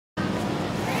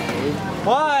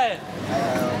What?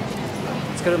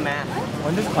 Let's go to math.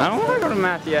 I don't want to go to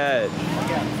math yet.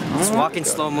 Let's walk in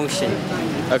slow motion.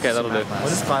 Okay, that'll do. When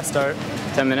does class start?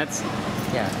 10 minutes?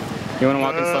 Yeah. You want to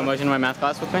walk in slow motion in my math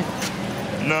class with me?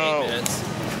 No. 8 minutes.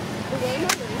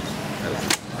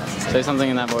 Say something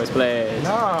in that voice, please.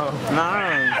 No. No.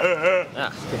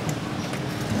 Ah,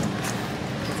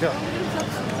 Let's go.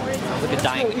 look at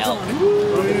dying elk.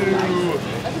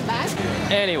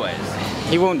 Anyways,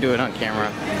 He won't do it on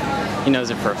camera. He knows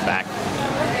it for a fact.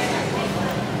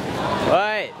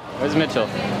 What? Where's Mitchell?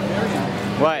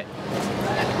 What?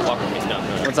 Walker is done.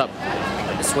 What's up?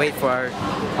 Let's wait for our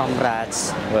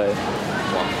comrades. What?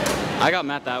 I got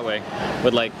Matt that way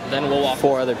with like Then we'll walk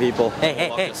 4 other people. Hey, hey,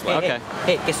 Walk hey, this way. hey, Okay.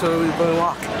 hey, hey, guess where we're going to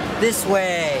walk? This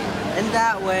way and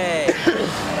that way.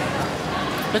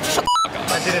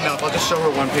 I did enough. I'll just show her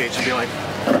one page and be like,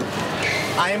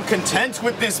 I am content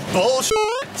with this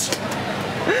bullshit.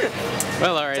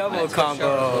 Well, alright. Double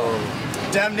combo.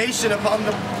 Damnation upon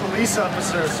the police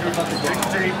officers who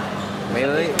dictate. Wait.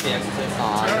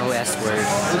 Aw, no S word.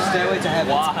 Stairway to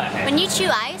heaven. Why? When you chew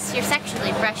ice, you're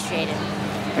sexually frustrated.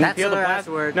 When That's you peel the the last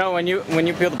word. No, when you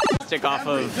peel the plastic off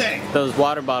of Everything. those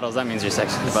water bottles, that means you're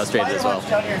sexually frustrated as well.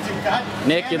 Down here too. God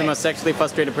Nick, damn you're the it. most sexually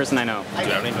frustrated person I know. Dude, I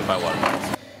don't even buy water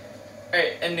bottles.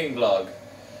 Alright, ending vlog.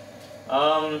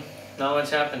 Not much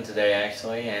happened today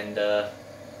actually, and I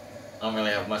don't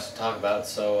really have much to talk about,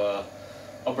 so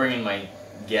I'll bring in my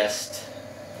guest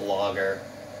vlogger.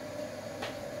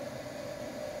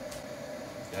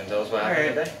 You wanna tell us what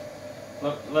happened today?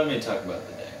 Let me talk about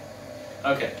the day.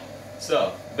 Okay,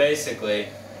 so basically,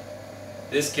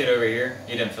 this kid over here,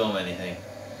 he didn't film anything.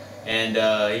 And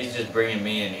he's just bringing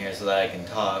me in here so that I can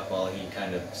talk while he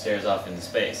kind of stares off into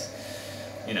space.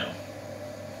 You know,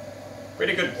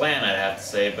 pretty good plan I'd have to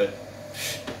say, but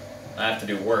I have to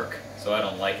do work, so I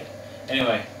don't like it.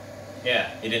 Anyway,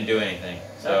 yeah, he didn't do anything.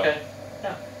 So, Okay.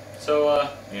 Yeah. So,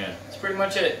 yeah, that's pretty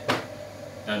much it.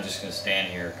 I'm just gonna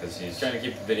stand here because he's trying to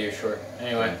keep the video short.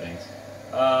 Anyway, things.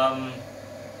 Tell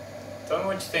me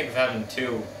what you think of having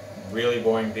 2 really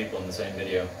boring people in the same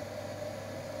video.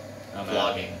 I'm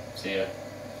vlogging. See ya.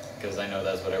 Because I know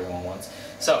that's what everyone wants.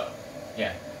 So,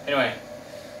 yeah. Anyway,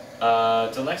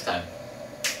 till next time.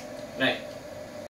 Night.